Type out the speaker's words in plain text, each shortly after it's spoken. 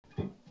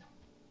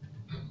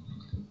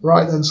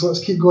Right then, so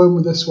let's keep going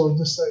with this one,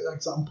 this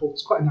example.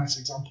 It's quite a nice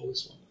example,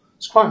 this one.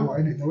 It's quite a lot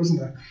in it though, isn't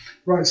there?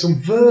 Right, so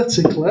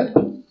vertically,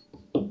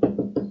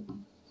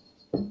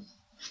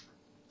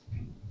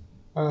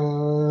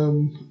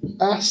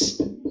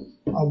 S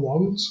I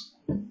want,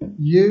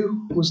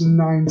 U was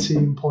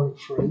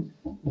 19.3,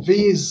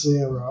 V is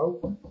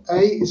 0, A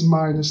is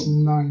minus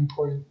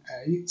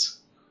 9.8,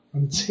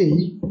 and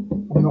T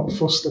I'm not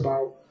fussed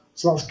about.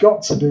 So that's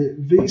got to be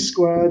V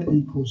squared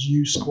equals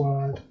U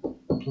squared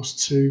plus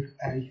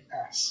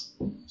 2AS.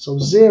 So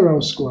 0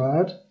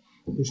 squared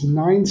is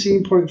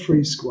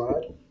 19.3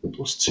 squared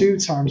plus 2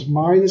 times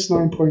minus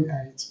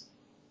 9.8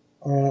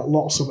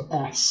 lots of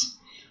S.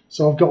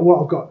 So I've got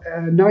what? I've got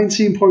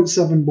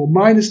 19.7, well,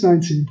 minus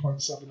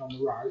 19.7 on the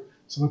right.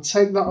 So if I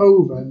take that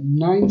over,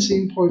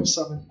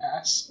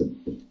 19.7S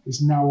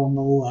is now on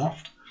the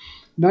left.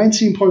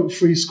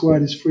 19.3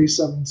 squared is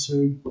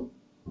 372.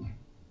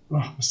 Oh,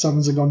 my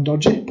sevens have gone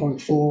dodgy.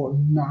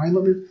 0.49.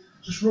 Let me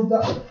just rub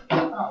that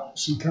out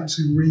so you can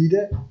actually read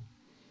it.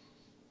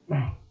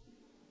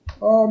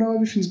 Oh no,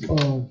 everything's.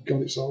 Oh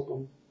god, it's all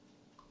gone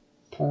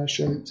pear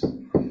shaped.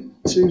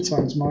 2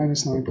 times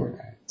minus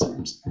 9.8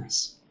 times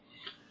S.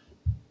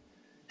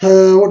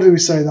 What did we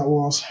say that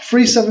was?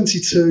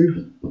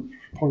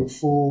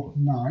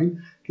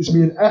 372.49 gives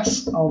me an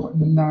S of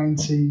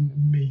 19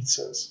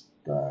 meters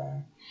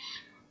there.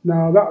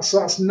 Now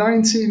that's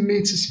 19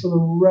 meters for the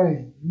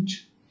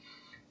range,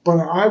 but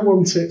I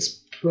want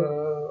it.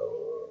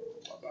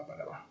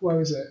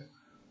 Where is it?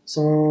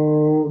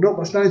 So no,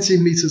 that's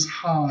 19 meters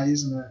high,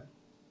 isn't it?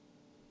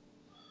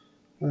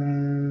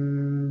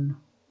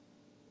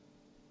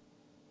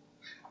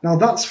 Now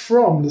that's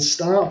from the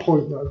start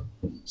point though.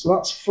 So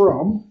that's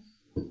from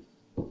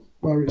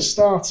where it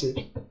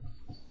started.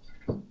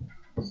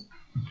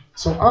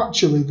 So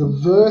actually the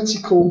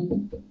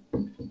vertical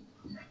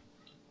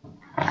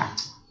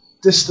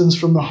distance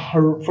from the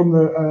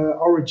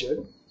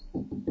origin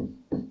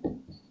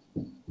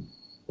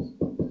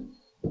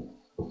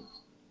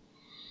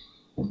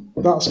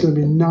that's going to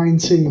be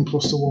 19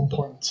 plus the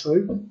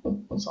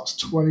 1.2. So that's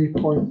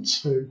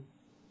 20.2.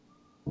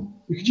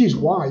 You could use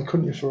y,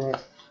 couldn't you, for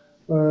it?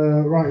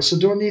 Right, so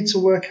do I need to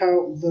work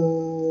out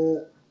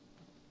the...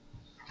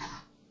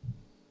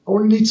 I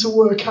only need to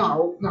work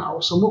out now,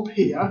 so I'm up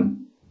here,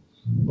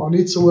 but I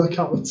need to work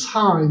out the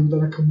time,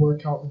 then I can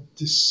work out the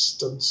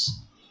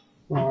distance.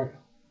 Right,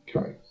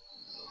 okay.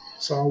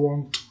 So I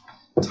want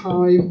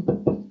time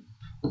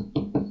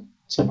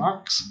to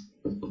max.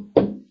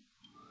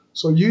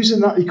 So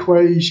using that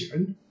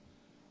equation,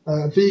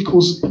 V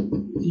equals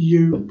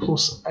U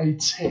plus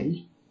AT,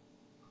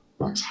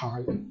 max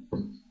height,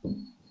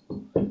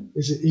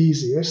 is the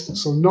easiest.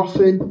 So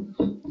nothing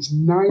is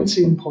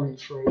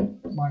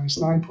 19.3 minus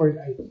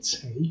 9.8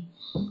 T.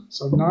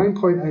 So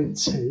 9.8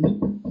 T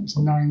is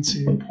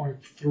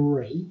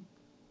 19.3.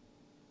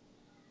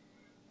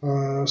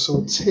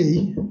 So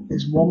T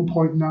is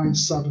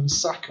 1.97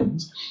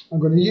 seconds. I'm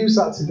going to use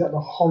that to get the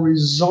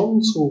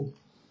horizontal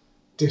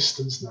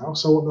distance now.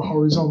 So what the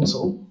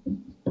horizontal?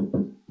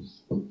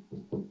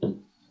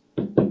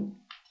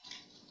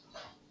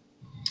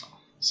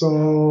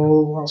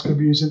 So that's going to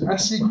be using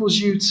S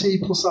equals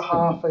UT plus a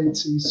half AT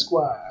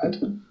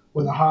squared,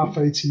 where the half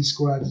AT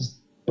squared is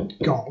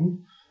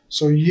gone.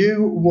 So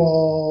U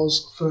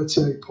was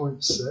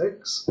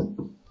 38.6,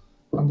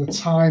 and the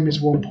time is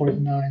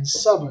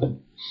 1.97.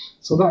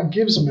 So that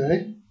gives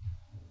me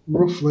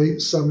roughly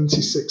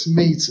 76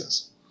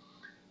 meters.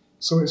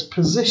 So its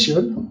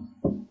position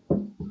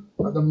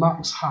at the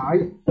max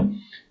height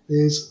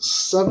is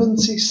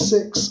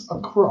 76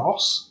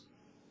 across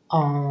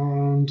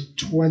and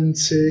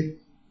 20,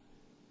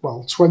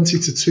 well, 20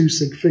 to 2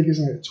 sig figures,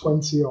 isn't it?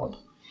 20 odd,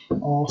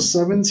 or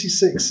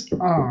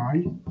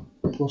 76I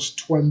plus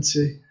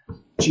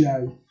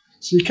 20J.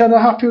 So you're kind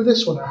of happy with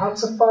this one. I had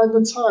to find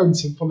the time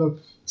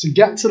to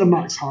get to the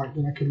max height,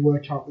 then I could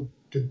work out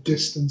the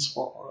distance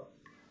for it.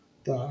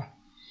 There.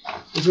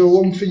 Is there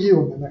one for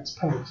you on the next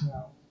page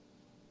now?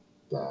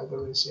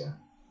 There is, yeah.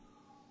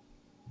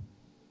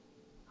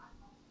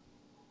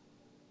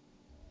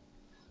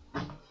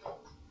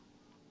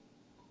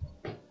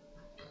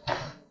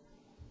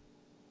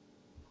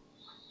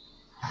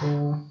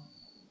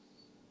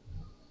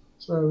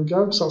 So there we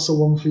go. So that's the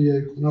one for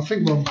you. And I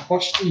think we're on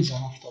questions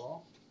on after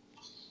that.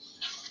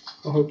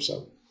 I hope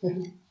so.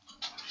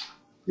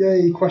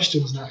 Yay,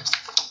 questions next.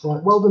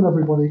 Right, well done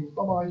everybody.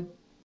 Bye-bye.